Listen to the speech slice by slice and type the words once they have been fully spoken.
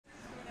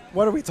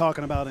What are we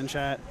talking about in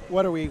chat?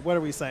 What are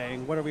we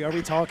saying? Are we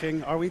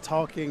talking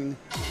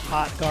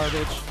hot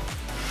garbage?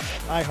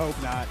 I hope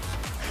not.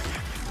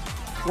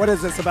 What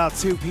is this about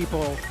two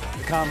people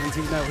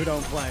commenting who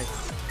don't play?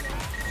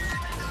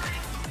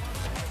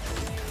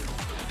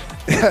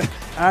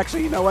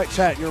 Actually, you know what,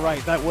 chat, you're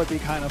right. That would be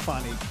kind of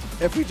funny.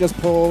 If we just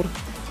pulled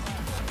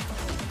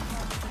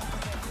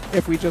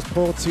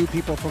two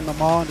people from the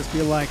mall and just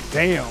be like,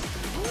 damn,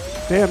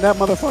 that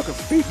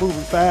motherfucker's feet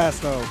moving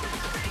fast though.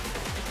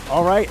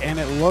 All right, and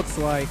it looks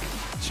like,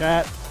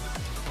 chat,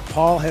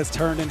 Paul has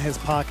turned in his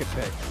pocket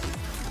pick.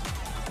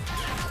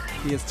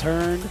 He has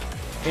turned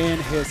in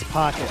his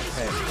pocket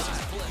pick.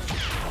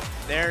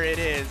 There it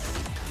is.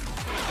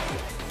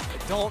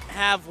 I don't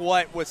have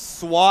what was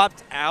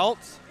swapped out.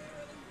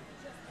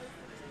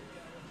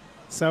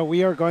 So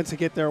we are going to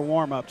get their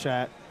warm-up,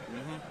 chat.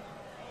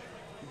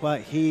 But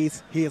he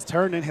has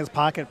turned in his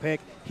pocket pick.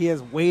 He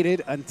has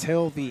waited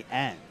until the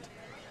end.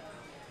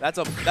 That's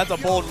a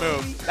bold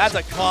move. That's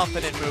a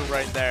confident move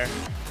right there.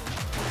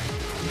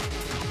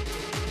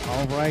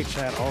 All right,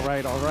 chat. All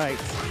right.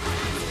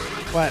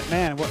 But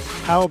man,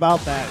 how about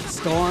that?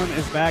 Storm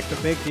is back. The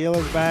big deal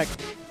is back.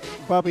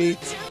 Bubby,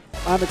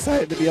 I'm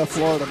excited to be a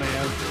Florida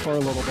man for a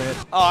little bit.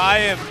 Oh, I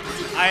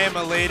am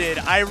elated.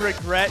 I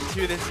regret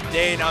to this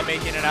day not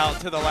making it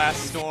out to the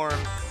last Storm.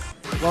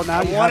 Well,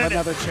 now you have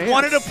another chance.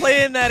 Wanted to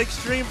play in that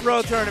Extreme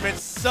Pro tournament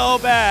so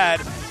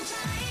bad.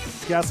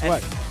 Guess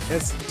what?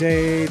 It's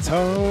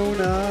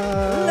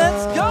Daytona.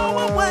 Let's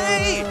go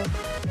away.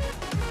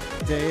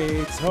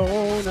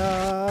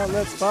 Daytona,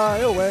 let's fly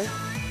away.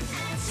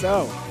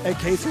 So, in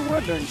case you're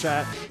wondering,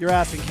 chat, you're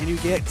asking, can you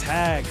get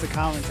Tag to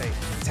commentate?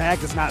 Tag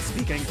does not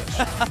speak English.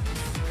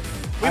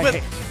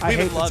 I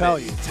hate to tell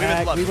you.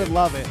 Tag, we would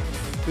love it.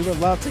 We would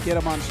love to get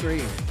him on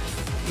stream.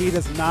 He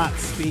does not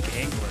speak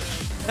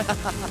English.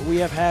 We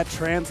have had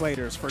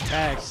translators for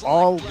Tag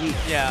all week.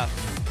 Yeah.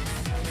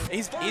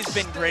 He's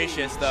been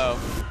gracious, though.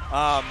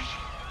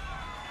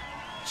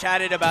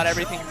 Chatted about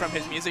everything from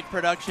his music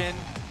production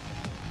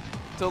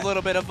to a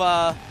little bit of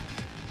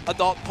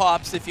adult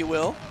pops, if you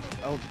will,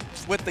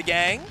 with the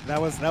gang. That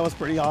was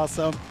pretty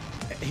awesome.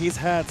 He's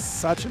had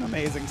such an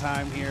amazing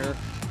time here.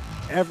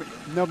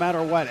 No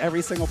matter what,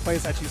 every single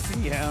place that you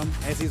see him,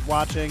 as he's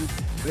watching,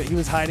 he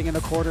was hiding in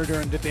the corner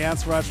during the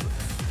Dance Rush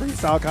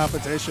freestyle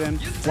competition,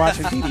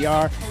 watching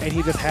DDR, and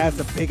he just has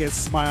the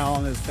biggest smile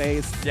on his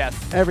face. Yes.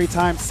 Every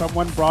time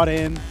someone brought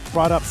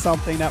up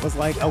something that was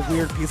like a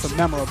weird piece of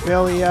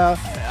memorabilia,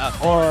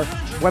 or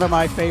one of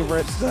my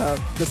favorites, the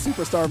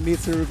Superstar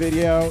Mitsuru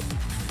video,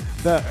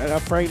 a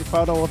framed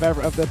photo of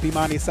the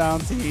Bimani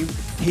sound team,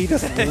 he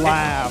just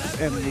laughed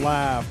and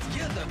laughed.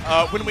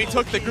 When we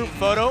took the group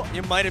photo,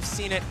 you might have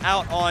seen it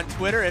out on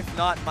Twitter. If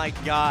not, my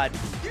God,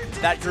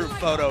 that group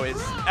photo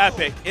is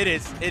epic. It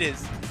is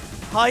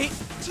height,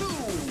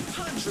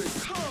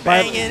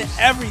 banging,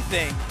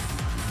 everything.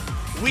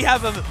 We had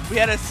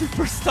a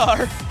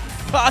superstar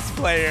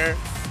cosplayer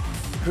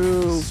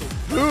who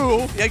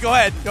yeah, go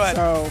ahead.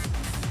 So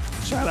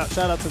shout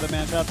out to the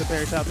man, shout out to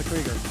Barry, shout out to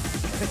Krieger.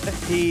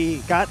 He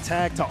got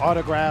Tag to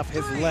autograph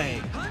his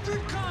leg.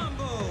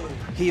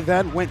 He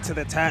then went to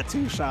the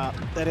tattoo shop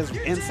that is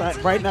inside,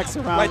 right next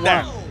to round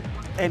one,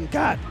 and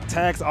got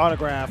Tag's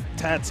autograph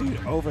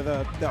tattooed over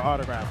the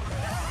autograph.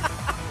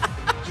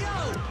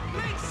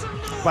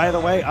 By the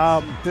way,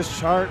 this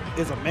chart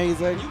is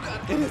amazing.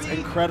 It is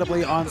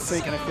incredibly on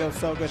sync, and it feels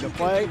so good to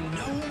play.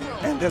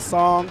 And this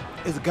song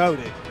is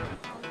goated.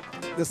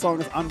 This song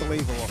is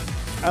unbelievable.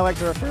 I like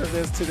to refer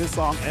to this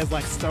song as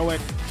like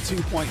Stoic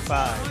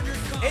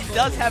 2.5. It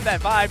does have that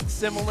vibe,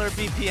 similar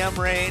BPM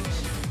range.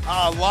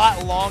 A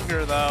lot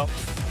longer, though.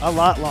 A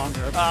lot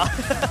longer.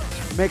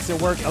 Makes it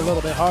work a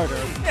little bit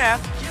harder. Yeah.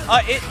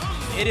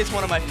 It is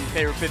one of my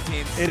favorite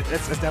 15s.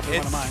 It's definitely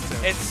one of mine, too.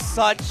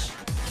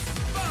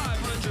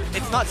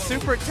 It's not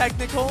super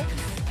technical.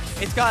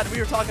 It's got, we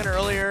were talking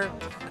earlier,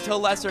 to a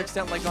lesser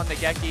extent, like on the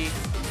Geki,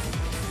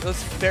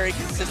 those very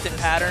consistent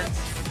patterns.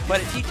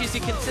 But it teaches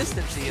you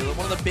consistency,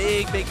 one of the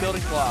big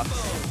building blocks.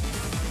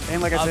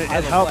 And like I said,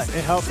 it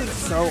helps that it's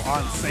so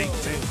on sync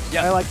too.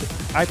 Yeah.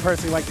 I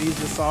personally like to use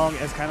this song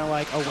as kind of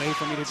like a way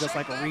for me to just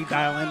like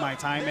redial in my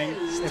timing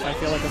if I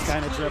feel like it's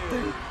kind of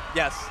drifting.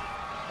 Yes,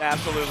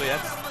 absolutely.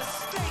 That's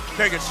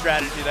very good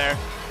strategy there.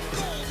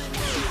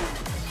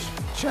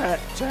 Chat.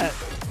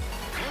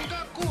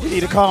 You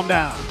need to calm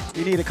down.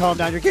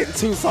 You're getting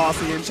too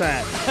saucy in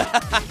chat.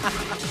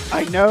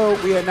 I know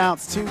we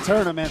announced 2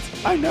 tournaments.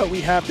 I know we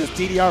have this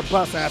DDR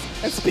bus ass.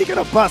 And speaking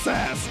of bus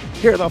ass,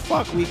 here the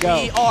fuck we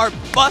go. We are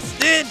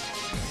busted.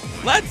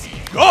 Let's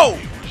go.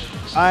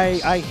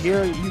 I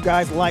hear you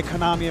guys like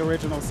Konami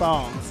original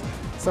songs.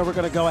 So we're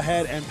going to go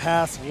ahead and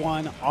pass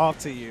one off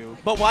to you.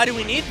 But why do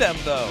we need them,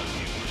 though?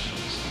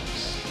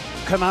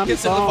 Konami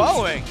songs, the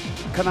following.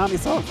 Konami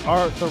songs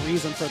are the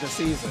reason for the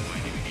season.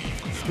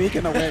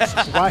 Speaking of which,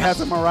 why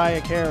hasn't Mariah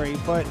Carey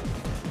put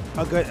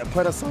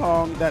a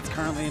song that's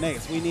currently an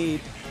ace?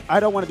 I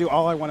don't want to do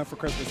All I Wanted for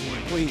Christmas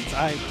Eve, please.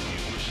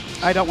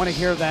 I don't want to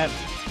hear that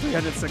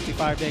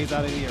 365 days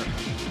out of the year.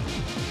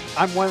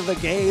 I'm one of the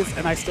gays,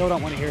 and I still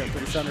don't want to hear it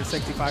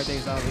 365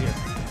 days out of the year.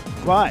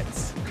 But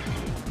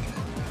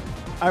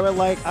I would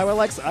like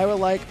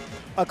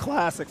a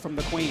classic from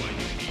the Queen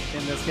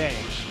in this game.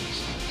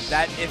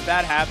 If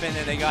that happened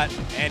and they got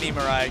any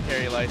Mariah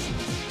Carey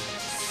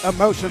license.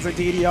 Emotions in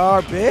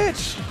DDR,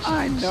 bitch.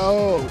 I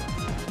know.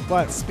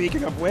 But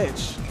speaking of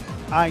which,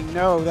 I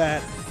know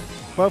that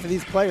both of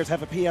these players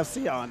have a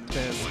PFC on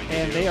this,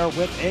 and they are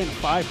within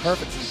 5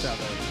 perfects of each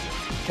other.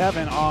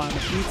 Kevin on the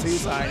P2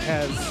 side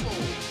has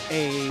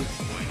a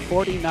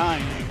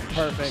 49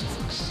 perfect,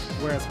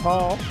 whereas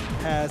Paul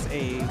has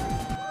a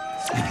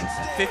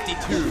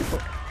 52.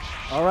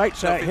 All right,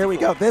 chat, here we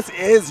go. This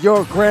is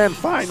your grand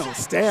final.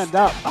 Stand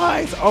up,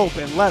 eyes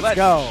open, let's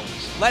go.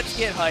 Let's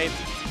get hyped.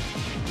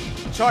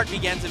 Chart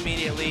begins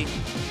immediately.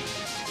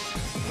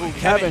 Ooh,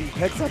 Kevin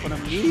picks up an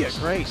immediate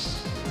great.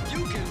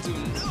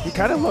 He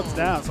kind of looks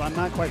down, so I'm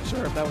not quite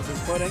sure if that was his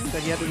footing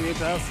that he had to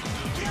readjust.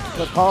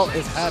 But Paul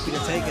is happy to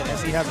take it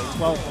as he has a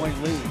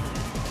 12-point lead.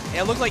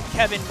 It looked like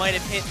Kevin might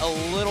have hit a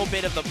little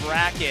bit of the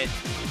bracket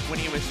when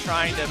he was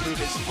trying to move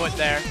his foot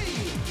there.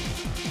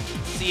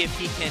 See if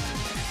he can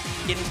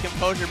get his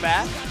composure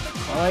back.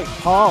 All right,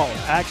 Paul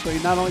actually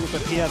not only with the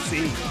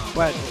PFC,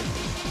 but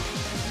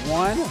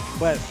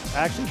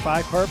actually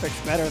 5 perfects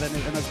better than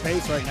in his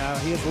pace right now.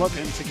 He is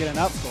looking to get an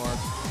up score.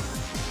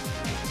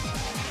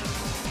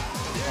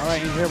 All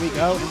right, and here we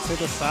go into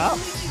the stop.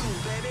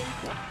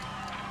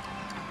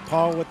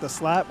 Paul with the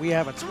slap. We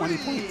have a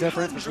 20-point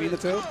difference between the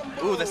two.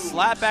 Ooh, the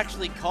slap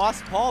actually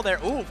cost Paul there.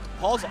 Ooh,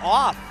 Paul's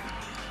off.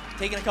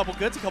 Taking a couple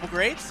goods, a couple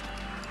greats.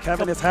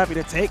 Kevin is happy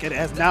to take it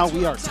as now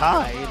we are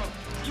tied.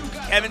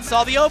 Kevin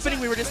saw the opening.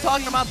 We were just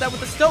talking about that with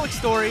the Stoic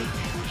story.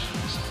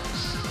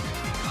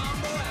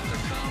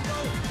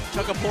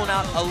 Chunka pulling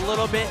out a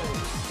little bit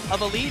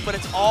of a lead, but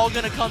it's all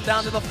going to come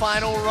down to the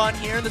final run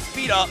here in the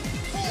speed up.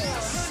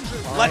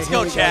 Let's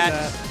go, Chad.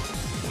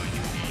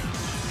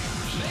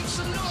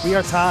 We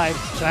are tied,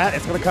 chat.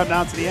 It's going to come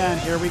down to the end.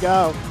 Here we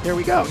go. Here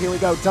we go. Here we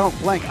go. Don't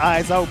blink.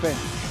 Eyes open.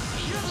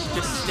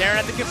 Just staring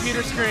at the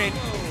computer screen.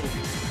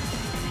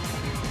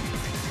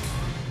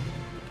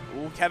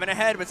 Ooh, Kevin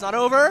ahead, but it's not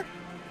over.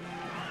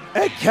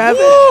 And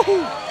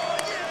Kevin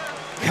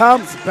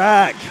comes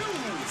back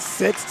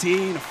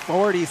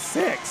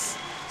 1646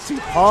 to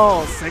Paul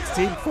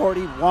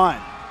 1641.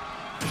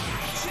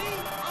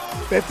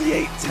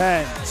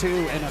 58-10, 2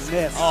 and a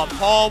miss. Oh,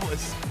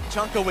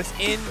 Chunka was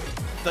in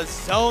the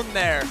zone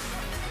there.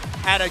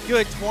 Had a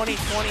good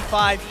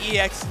 20-25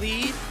 EX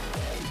lead.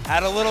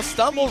 Had a little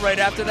stumble right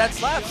after that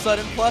slap.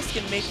 Sudden plus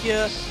can make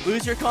you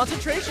lose your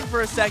concentration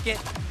for a second.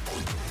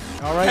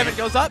 All right. Kevin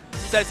goes up,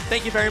 says,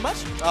 thank you very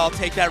much. I'll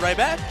take that right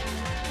back.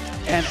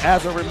 And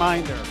as a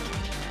reminder,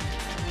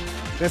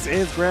 this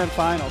is grand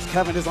finals.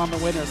 Kevin is on the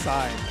winner's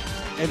side.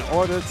 In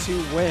order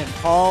to win,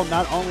 Paul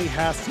not only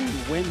has to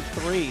win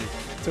 3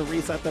 to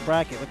reset the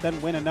bracket, but then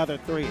win another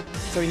 3.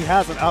 So he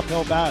has an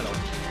uphill battle.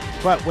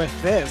 But with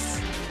this,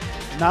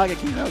嘆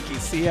きの樹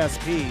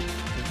CSP,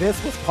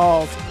 this was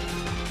Paul's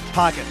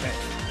pocket pick.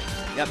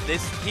 Yep,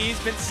 he's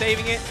been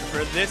saving it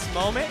for this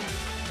moment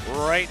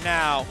right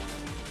now.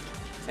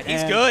 And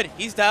he's good.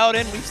 He's dialed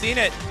in. We've seen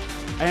it.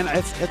 And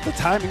the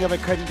timing of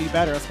it couldn't be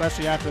better,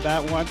 especially after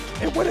that one.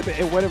 It would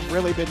have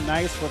really been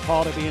nice for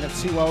Paul to be in a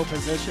 2-0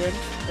 position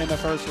in the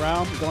first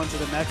round, going to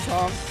the next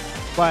song.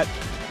 But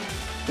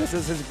this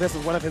is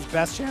one of his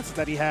best chances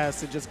that he has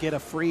to just get a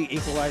free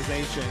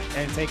equalization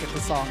and take it to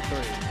song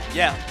 3.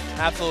 Yeah,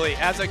 absolutely.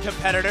 As a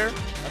competitor,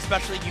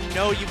 especially, you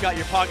know you've got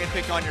your pocket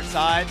pick on your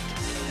side.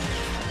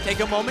 Take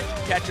a moment,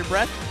 catch your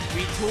breath,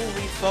 retool,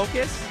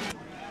 refocus,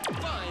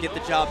 get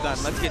the job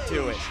done. Let's get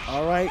to it.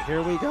 All right,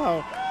 here we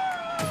go.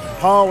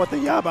 Paul with the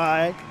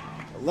yabai.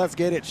 Let's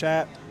get it,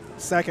 chat.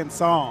 Second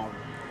song.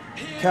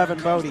 Kevin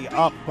Bodie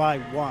up by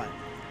 1.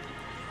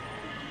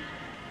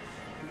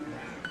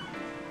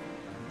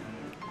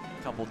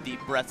 Couple deep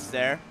breaths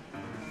there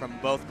from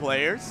both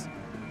players.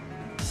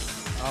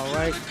 All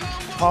right,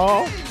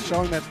 Paul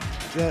showing that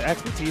the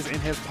expertise in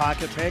his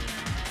pocket pick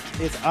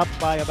is up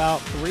by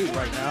about 3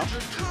 right now.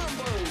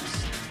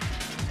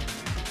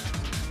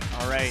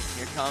 All right,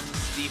 here comes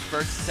the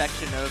first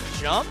section of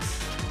jumps.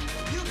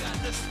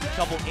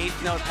 Couple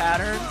 8th note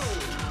patterns.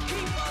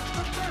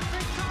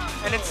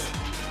 And it's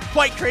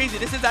quite crazy.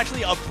 This is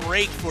actually a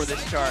break for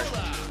this chart.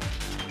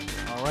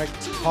 All right,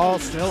 Paul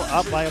still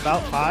up by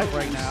about 5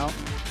 right now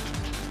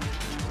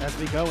as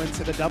we go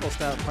into the double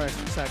step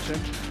section.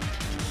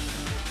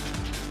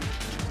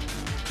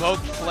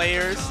 Both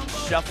players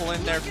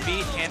shuffling their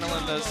feet,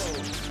 handling those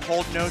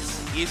hold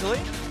notes easily.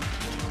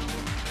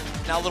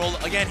 Now a little,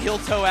 again, heel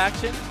toe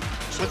action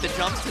with the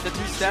jumps to the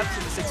 2 steps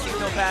in the 16th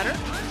note pattern.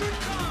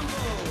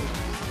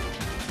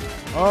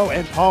 Oh,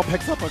 and Paul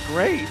picks up a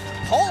great.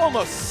 Paul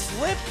almost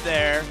slipped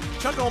there.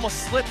 Chunka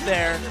almost slipped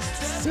there.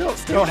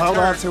 Still held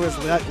on to his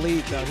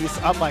lead, though. He's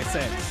up by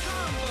 6.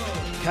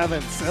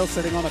 Kevin still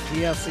sitting on a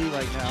PFC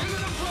right now.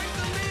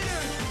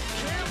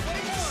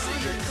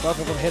 Both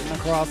of them hitting a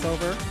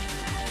crossover,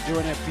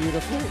 doing it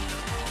beautifully.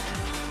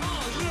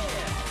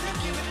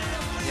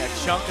 Yeah,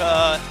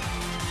 Chunka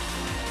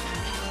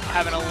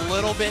having a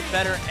little bit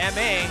better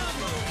MA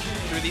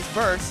through these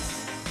bursts.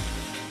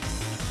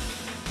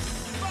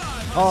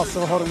 Paul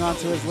still holding on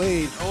to his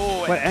lead,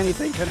 but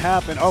anything can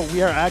happen. Oh,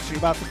 we are actually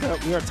about to go.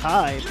 We are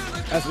tied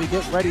as we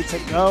get ready to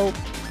go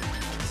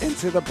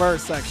into the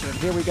burst section.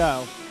 Here we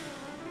go.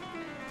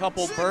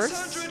 Couple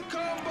bursts.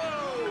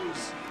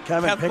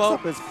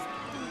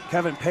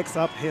 Kevin picks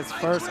up his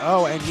first.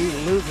 Oh, and he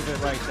loses it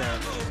right there.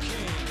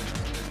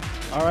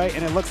 All right,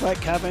 and it looks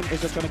like Kevin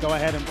is just going to go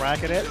ahead and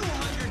bracket it,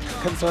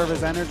 conserve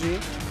his energy,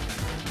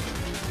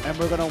 and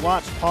we're going to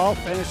watch Paul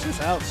finish this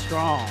out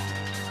strong.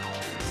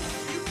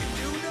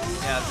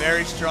 Yeah,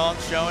 very strong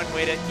showing.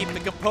 Way to keep the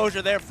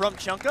composure there from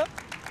Chunka.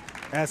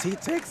 As he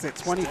takes it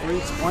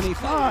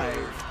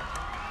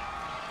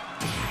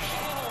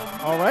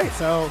 23-25. All right,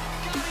 so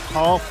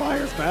Paul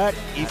fires back,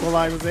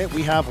 equalizes it.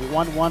 We have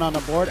 1-1 on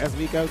the board as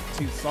we go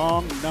to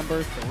song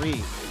number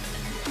 3.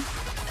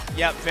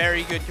 Yep,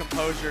 very good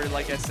composure,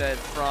 like I said,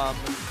 from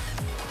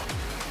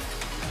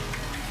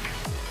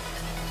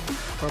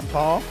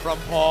Paul. From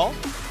Paul.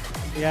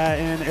 Yeah,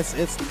 and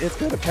it's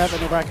good of Kevin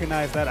to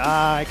recognize that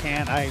I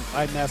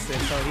messed it.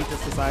 So he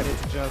just decided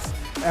to just,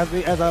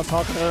 as I was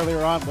talking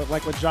earlier on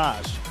with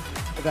Josh,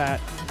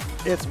 that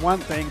it's one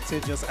thing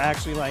to just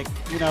actually know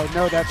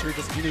that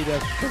you need to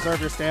preserve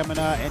your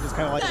stamina and just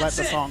kind of let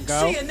the song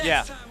go.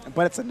 Yeah.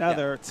 But it's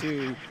another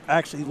to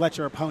actually let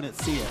your opponent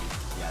see it.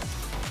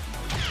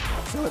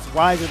 So it's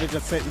wiser to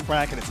just sit and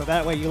bracket it. So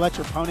that way you let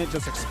your opponent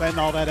just expend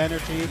all that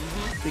energy,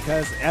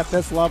 because at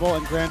this level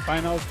in grand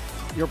finals,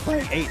 you're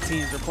playing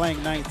 18s, you're playing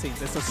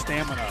 19s. It's a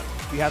stamina.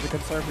 You have to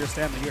conserve your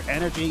stamina. Your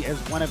energy is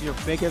one of your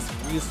biggest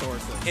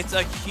resources. It's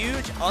a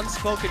huge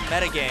unspoken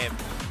metagame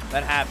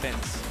that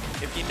happens.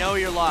 If you know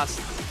you're lost,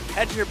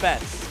 hedge your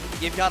bets.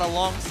 You've got a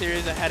long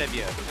series ahead of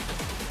you.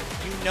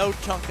 You know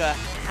Chunka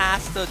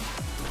has to,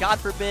 God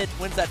forbid,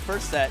 wins that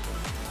first set.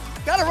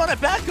 Got to run it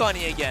back on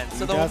you again.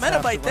 So the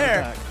momentum might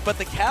there, but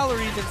the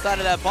calories inside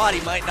of that body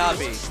might not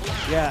be.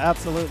 Yeah,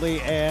 absolutely.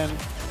 And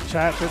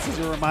chat, this is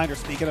your reminder,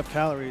 speaking of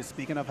calories,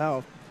 speaking of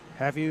health,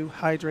 have you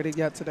hydrated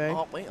yet today?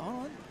 Oh, wait,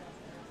 hold on.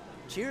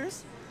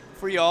 Cheers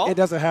for y'all. It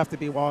doesn't have to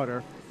be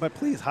water, but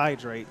please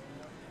hydrate.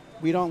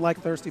 We don't like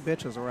thirsty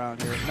bitches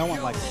around here. No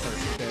one likes a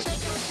thirsty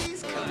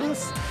bitch.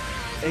 Plus,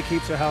 it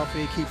keeps you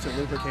healthy, keeps you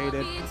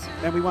lubricated,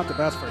 and we want the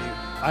best for you.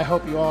 I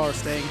hope you all are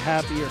staying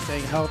happy, you're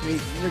staying healthy,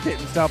 you're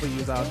getting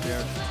W's out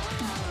there.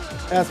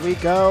 As we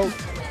go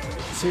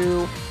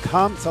to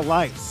To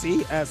Life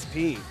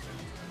CSP.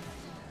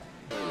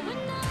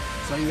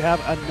 So you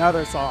have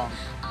another song,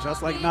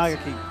 just like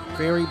Nagaki,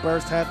 very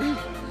burst heavy.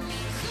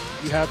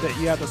 You have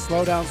the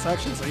slowdown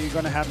section, so you're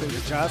going to have to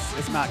adjust.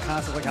 It's not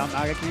constant like how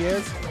Nagaki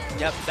is.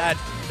 Yep, that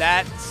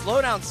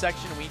slowdown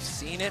section, we've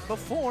seen it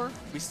before.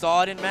 We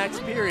saw it in Max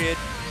Period.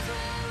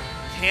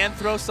 Can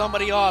throw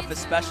somebody off,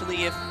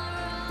 especially if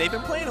they've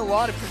been playing a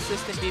lot of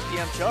consistent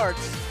BPM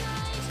charts.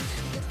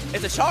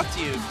 It's a shock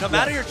to you. No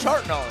matter your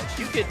chart knowledge,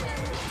 you could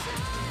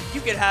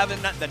have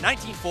the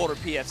 19-folder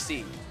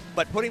PFC.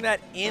 But putting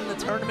that in the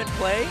tournament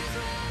play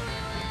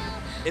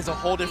is a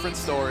whole different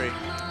story.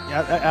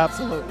 Yeah,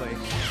 absolutely.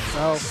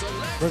 So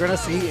we're going to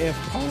see if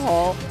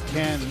Paul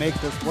can make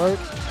this work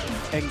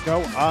and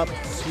go up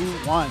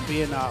 2-1,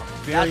 be in a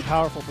very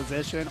powerful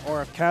position,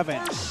 or if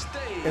Kevin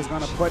is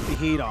going to put the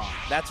heat on.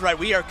 That's right.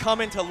 We are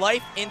coming to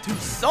life into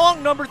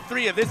song number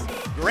 3 of this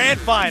grand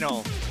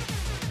final.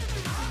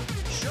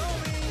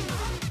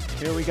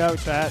 Here we go,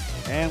 chat,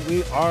 and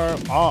we are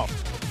off.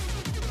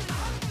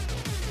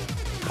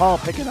 Paul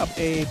picking up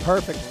a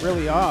perfect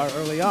early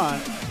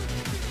on,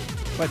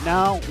 but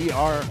now we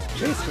are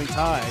basically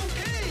tied.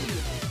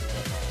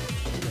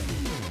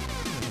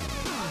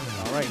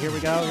 All right, here we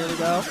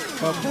go.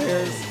 Both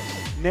players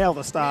nail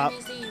the stop.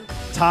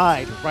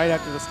 Tied right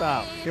after the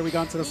stop. Here we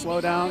go into the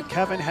slowdown.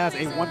 Kevin has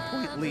a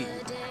 1-point lead.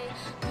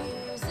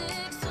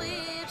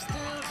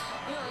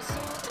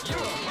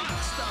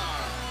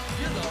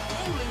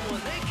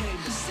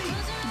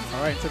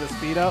 All right, to the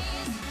speed up.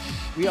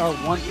 We are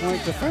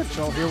 1-point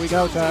differential. Here we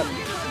go, chat.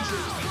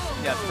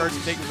 Yeah,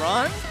 first big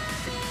run.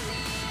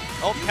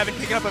 Oh, Kevin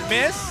picking up a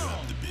miss.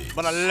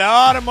 But a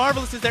lot of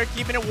Marvelouses there,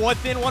 keeping it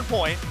within 1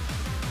 point.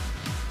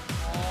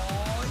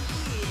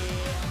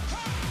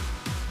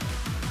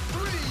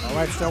 All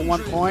right, still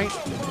 1 point.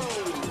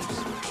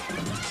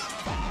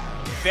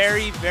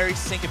 Very, very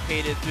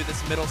syncopated through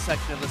this middle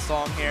section of the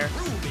song here.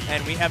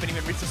 And we haven't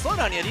even reached the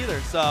slowdown yet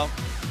either, so.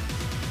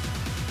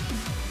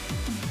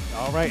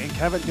 All right, and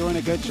Kevin doing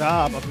a good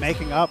job of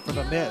making up for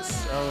the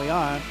miss early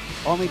on.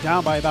 Only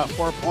down by about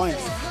 4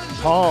 points.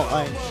 Paul,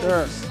 I'm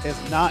sure,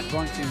 is not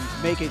going to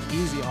make it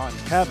easy on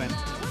Kevin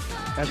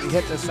as we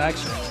hit this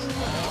section.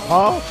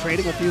 Paul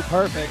trading a few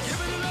perfects.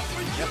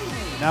 Yep.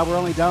 Now we're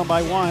only down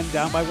by 1,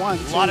 A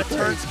lot of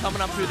turns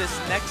coming up through this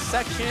next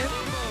section.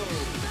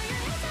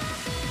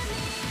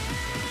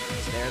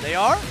 There they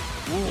are.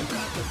 Ooh.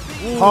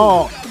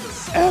 Paul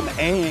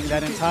MAing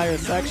that entire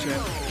section.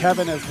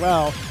 Kevin as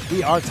well.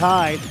 We are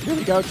tied. Here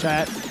we go,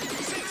 chat.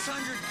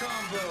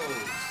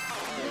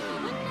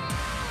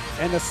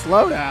 And the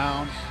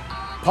slowdown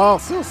Paul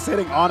still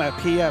sitting on a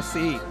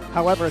PFC.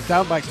 However, is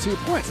down by 2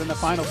 points in the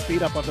final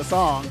speed up of the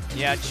song.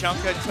 Yeah,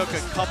 Chunka took a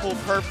couple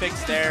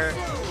perfects there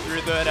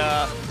through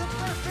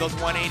those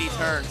 180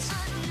 turns.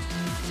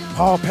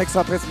 Paul picks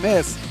up his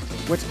miss,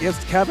 which gives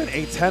Kevin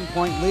a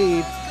 10-point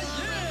lead.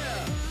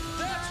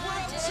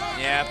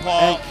 Yeah,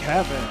 Paul. And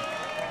Kevin.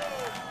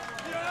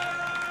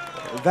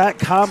 That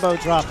combo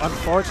drop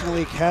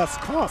unfortunately cost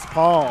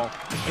Paul.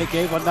 It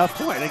gave enough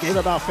points. It gave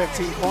about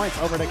 15 points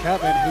over to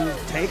Kevin, who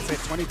takes it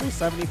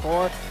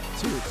 23-74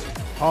 to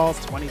Paul's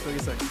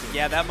 23-60.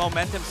 Yeah, that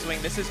momentum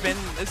swing. This has been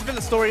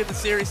the story of the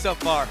series so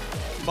far.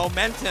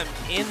 Momentum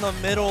in the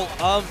middle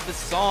of the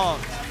song,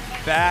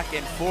 back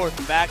and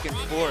forth, back and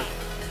forth.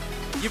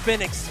 You've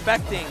been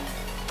expecting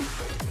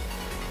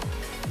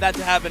that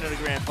to happen in a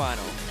grand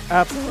final.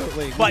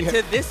 Absolutely. But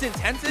to this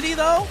intensity,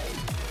 though,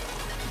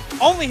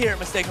 only here at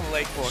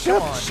MOTL4.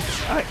 Come on.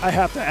 I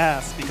have to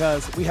ask,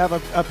 because we have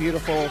a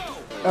beautiful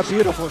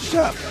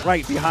chef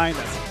right behind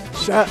us.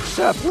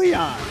 Chef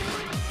Leon.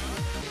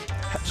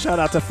 Shout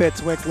out to Fit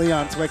Twix,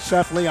 Leon Twix,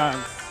 Chef Leon.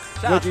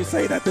 Would you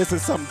say that this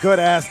is some good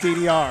ass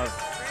DDR?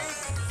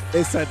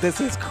 They said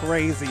this is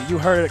crazy. You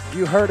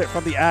heard it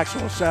from the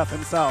actual chef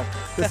himself.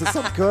 This is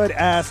some good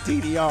ass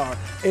DDR.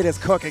 It is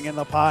cooking in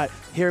the pot.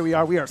 Here we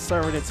are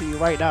serving it to you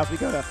right now as we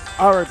go to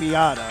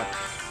Arrabbiata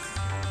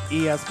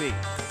ESP.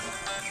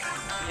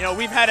 You know,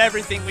 we've had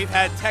everything. We've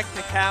had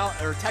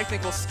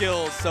technical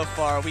skills so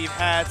far. We've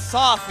had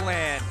soft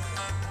land.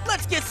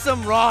 Let's get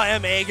some raw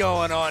MA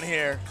going on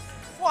here.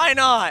 Why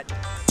not?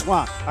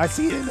 Mwah. I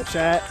see it in the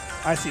chat.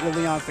 I see the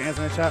Leon fans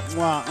in the chat.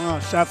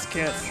 Mwah. Chef's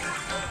kiss.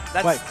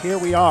 But here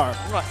we are.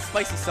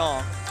 Spicy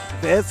song.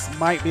 This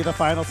might be the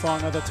final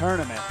song of the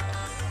tournament.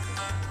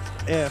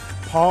 If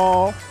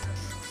Paul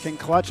can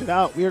clutch it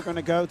out, we are going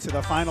to go to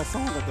the final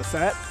song of the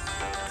set.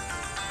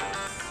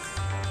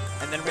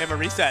 And then we have a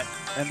reset.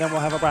 And then we'll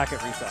have a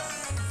bracket reset.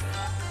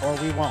 Or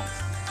we won't.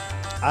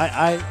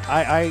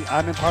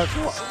 I'm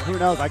impartial. Who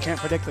knows? I can't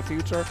predict the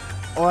future.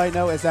 All I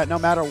know is that no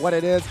matter what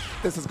it is,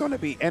 this is going to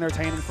be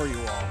entertaining for you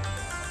all.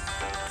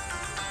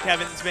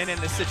 Kevin's been in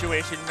this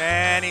situation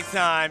many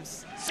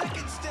times.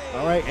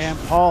 All right, and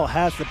Paul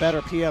has the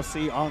better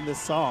PFC on this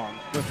song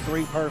with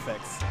 3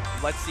 perfects.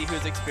 Let's see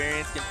whose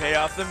experience can pay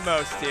off the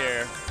most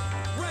here.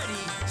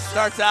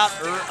 Starts out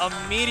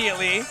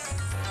immediately.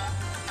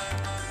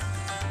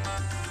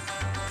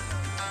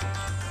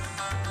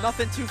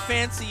 Nothing too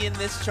fancy in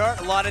this chart.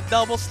 A lot of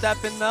double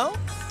stepping though.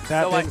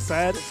 That being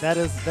said, that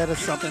is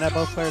something that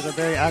both players are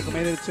very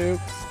acclimated to,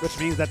 which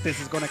means that this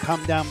is going to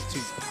come down to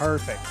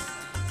perfect.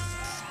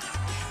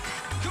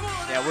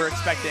 Yeah, we're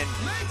expecting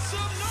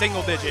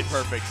single-digit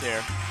perfects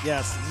here.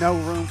 Yes, no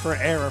room for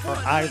error for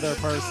either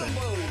person.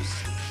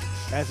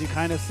 As you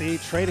kind of see,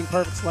 trading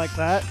perfects like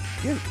that,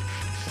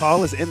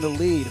 Paul is in the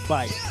lead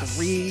by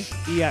 3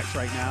 EX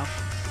right now.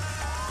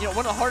 You know,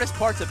 one of the hardest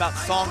parts about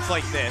songs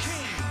like this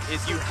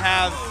is you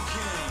have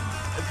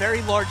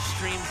very large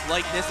streams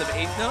like this of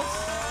 8th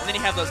notes, and then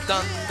you have those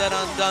dun, dun,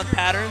 dun, dun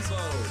patterns.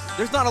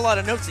 There's not a lot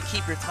of notes to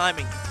keep your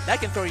timing.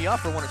 That can throw you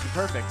off for 1 or 2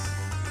 perfects.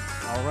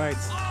 All right,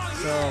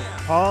 so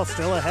Paul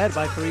still ahead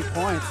by 3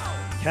 points.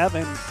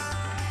 Kevin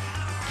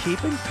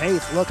keeping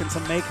pace, looking to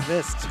make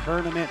this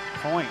tournament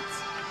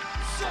points.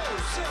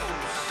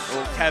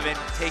 Oh, Kevin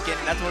taking,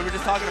 that's what we were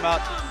just talking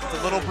about. It's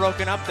a little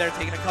broken up there,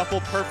 taking a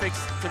couple perfects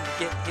to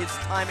get his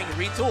timing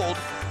retooled.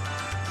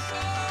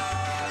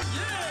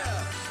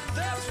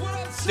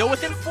 Still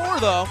within 4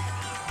 though.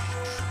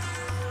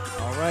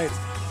 All right.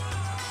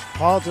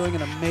 Paul doing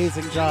an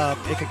amazing job.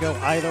 It could go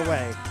either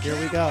way. Here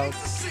we go.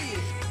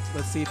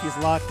 Let's see if he's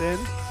locked in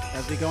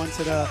as we go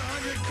into the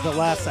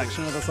last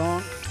section of the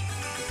song.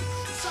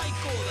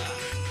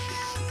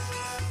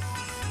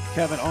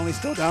 Kevin only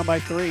still down by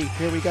 3.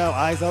 Here we go.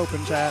 Eyes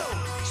open, chat.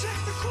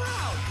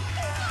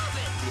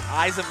 The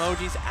eyes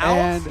emojis out.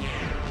 And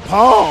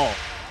Paul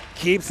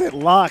keeps it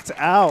locked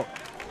out.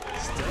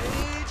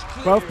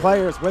 Both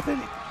players with a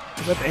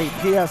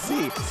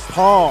PFC.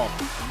 Paul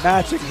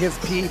matching his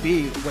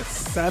PB with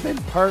 7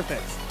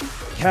 perfects.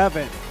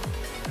 Kevin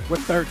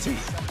with 13.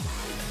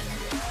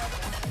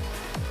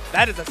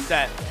 That is a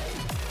set.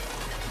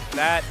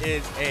 That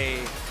is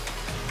a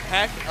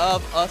heck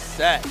of a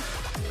set.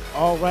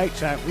 All right,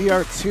 chat. We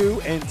are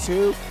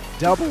 2-2,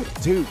 double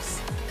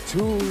deuce. 2,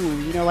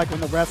 you know, like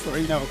when the wrestler,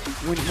 you know,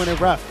 when a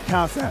ref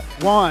counts at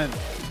 1,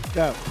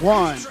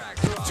 1,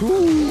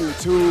 2,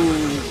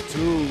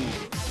 2,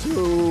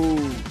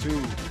 2,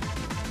 2.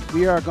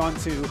 We are going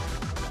to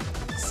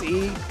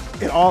see,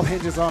 it all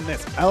hinges on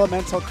this.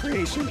 Elemental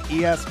Creation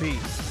ESP.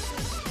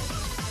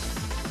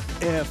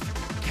 If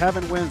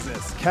Kevin wins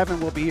this, Kevin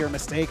will be your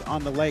Mistake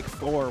on the Lake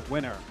 4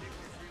 winner.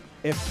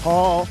 If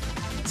Paul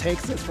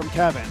takes this from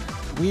Kevin,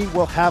 we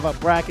will have a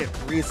bracket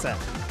reset.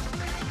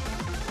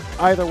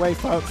 Either way,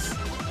 folks,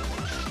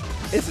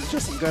 this is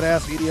just some good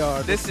ass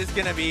VDR. This is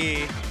gonna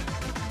be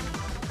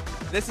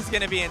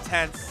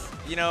intense.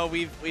 You know,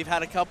 we've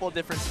had a couple of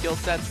different skill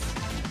sets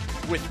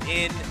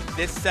within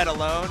this set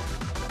alone,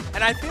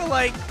 and I feel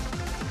like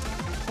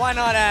why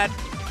not add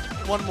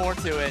one more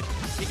to it?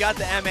 You got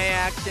the MA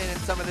action and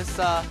some of this,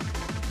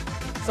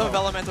 some of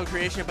elemental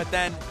creation, but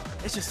then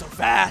it's just so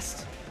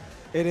fast.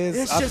 It is.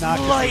 It's just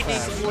lightning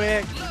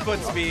quick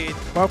foot speed.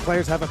 Both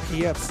players have a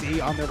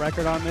PFC on their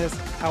record on this.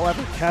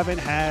 However, Kevin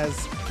has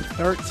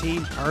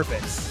 13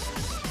 perfects,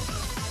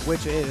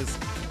 which is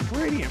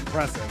pretty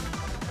impressive.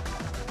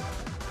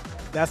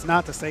 That's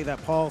not to say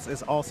that Paul's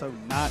is also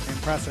not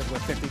impressive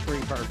with 53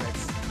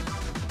 perfects.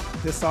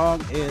 This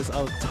song is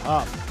a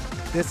tough.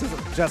 This is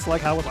just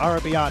like how with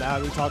Arrabbiata,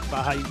 how we talked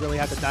about how you really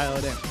have to dial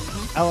it in.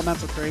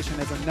 Elemental Creation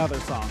is another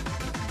song.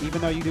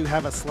 Even though you do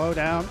have a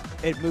slowdown,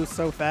 it moves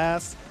so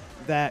fast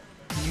that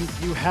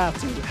you have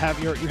to have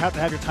your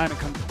timing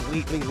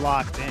completely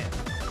locked in.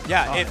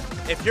 Yeah,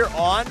 if you're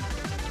on,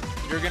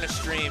 you're gonna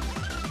stream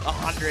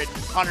 100,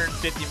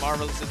 150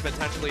 Marvelouses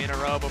potentially in a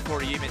row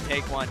before you even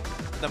take one.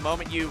 The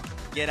moment you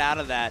get out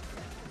of that,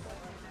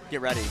 get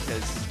ready,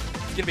 because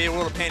it's gonna be a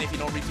world of pain if you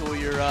don't retool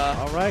your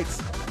all right.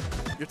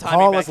 Your timing.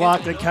 Paul is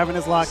locked in, Kevin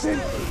is locked in.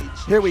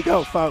 Here we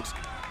go, folks.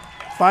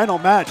 Final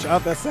match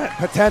of the set.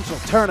 Potential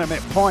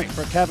tournament point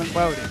for Kevin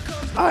Bodie.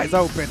 Eyes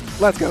open.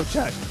 Let's go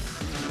check.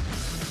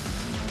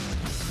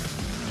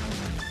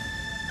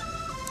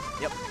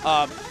 Yep.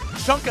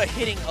 Chunka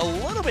hitting a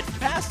little bit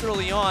fast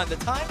early on. The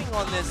timing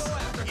on this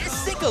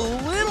is a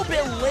little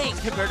bit late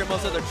compared to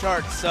most other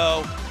charts.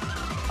 So,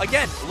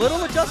 again,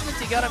 little adjustments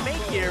you got to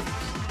make here.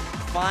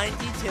 Fine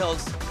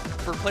details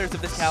for players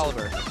of this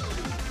caliber.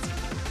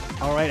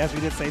 All right, as we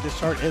did say, this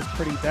chart is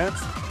pretty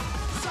dense.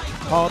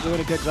 Paul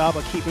doing a good job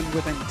of keeping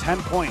within 10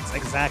 points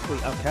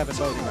exactly of Kevin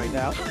Bodie right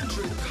now.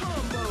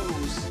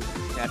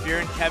 Yeah, if you're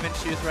in Kevin's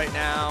shoes right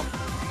now,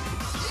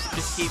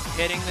 just keep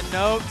hitting the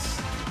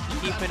notes,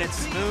 keeping it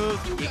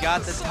smooth. You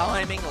got the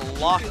timing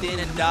locked in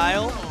and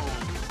dialed.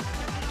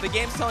 The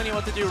game's telling you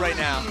what to do right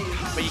now,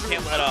 but you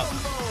can't let up.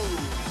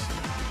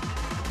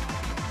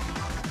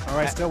 All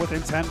right, still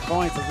within 10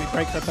 points as we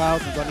break the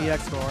thousands on the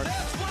X score.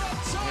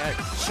 Yeah,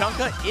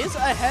 Chunka is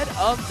ahead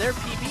of their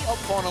PB,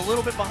 falling a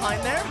little bit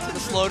behind there to the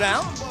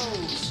slowdown.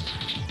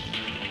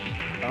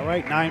 All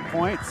right, 9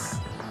 points.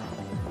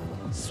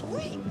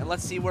 Sweet. And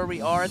let's see where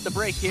we are at the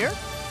break here.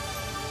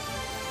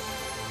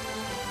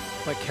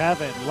 But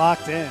Kevin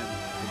locked in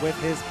with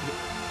his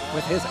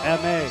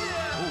MA.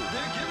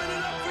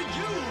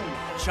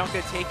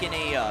 Chunka taking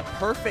a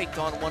perfect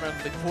on one of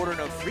the quarter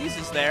note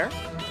freezes there.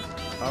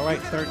 All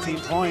right, 13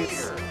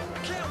 points.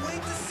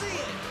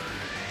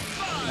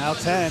 Now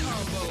 10.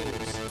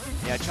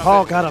 Yeah, Chunka,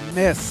 Paul got a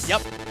miss.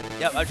 Yep,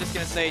 I was just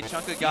going to say,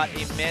 Chunka got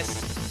a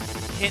miss.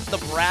 Hit the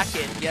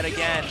bracket yet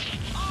again.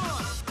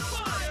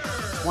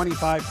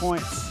 25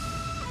 points.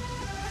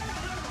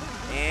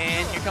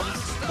 And here comes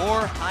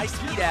more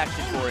high-speed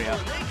action for you.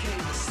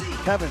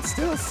 Kevin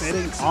still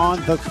sitting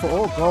on the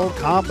full gold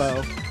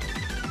combo.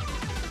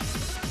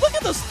 Look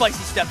at those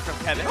spicy steps from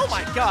Kevin. Oh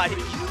my God.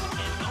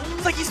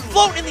 It's like he's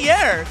floating in the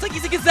air. It's like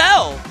he's a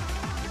gazelle.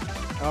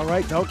 All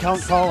right, don't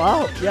count Paul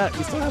out yet.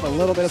 You still have a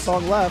little bit of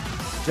song left.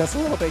 Just a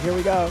little bit. Here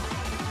we go.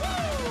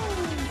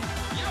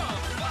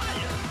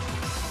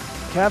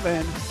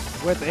 Kevin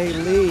with a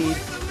lead,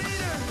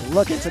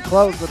 looking to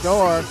close the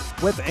door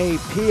with a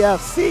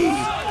PFC.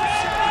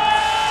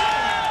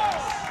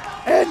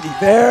 And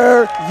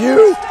there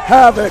you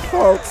have it,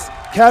 folks.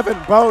 Kevin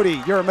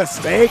Bodie, your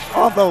mistake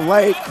on the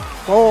lake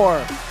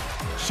 4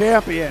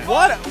 champion.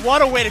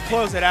 What a way to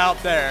close it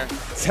out there.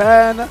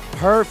 10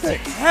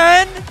 perfects.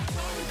 10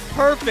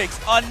 perfects.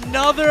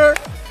 Another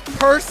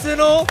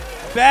personal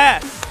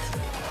best.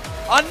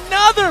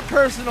 Another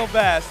personal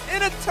best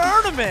in a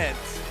tournament.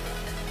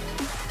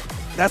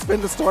 That's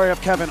been the story of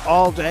Kevin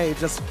all day,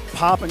 just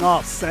popping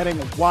off, setting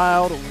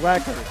wild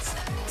records.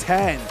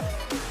 10.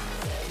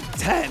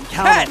 10,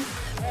 count 10.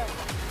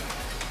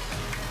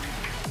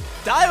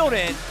 Dialed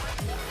in,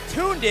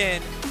 tuned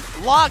in,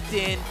 locked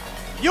in,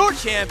 your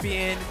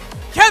champion,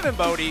 Kevin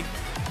Bodie,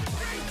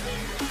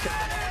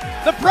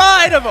 the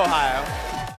pride of Ohio.